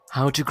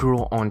How to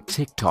grow on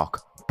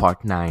TikTok,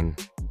 Part 9.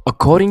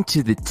 According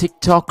to the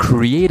TikTok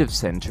Creative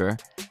Center,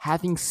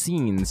 having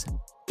scenes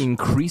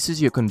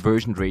increases your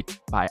conversion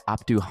rate by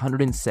up to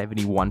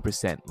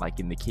 171%, like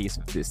in the case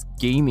of this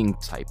gaming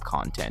type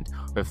content,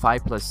 where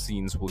 5+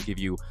 scenes will give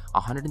you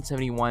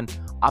 171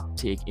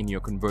 uptake in your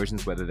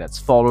conversions, whether that's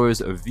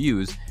followers or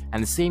views.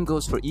 And the same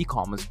goes for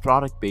e-commerce,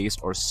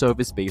 product-based or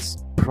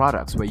service-based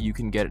products, where you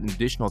can get an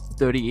additional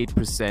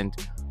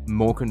 38%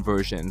 more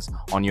conversions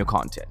on your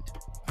content.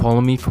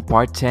 Follow me for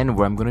part 10,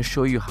 where I'm going to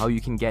show you how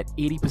you can get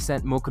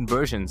 80% more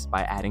conversions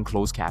by adding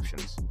closed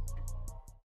captions.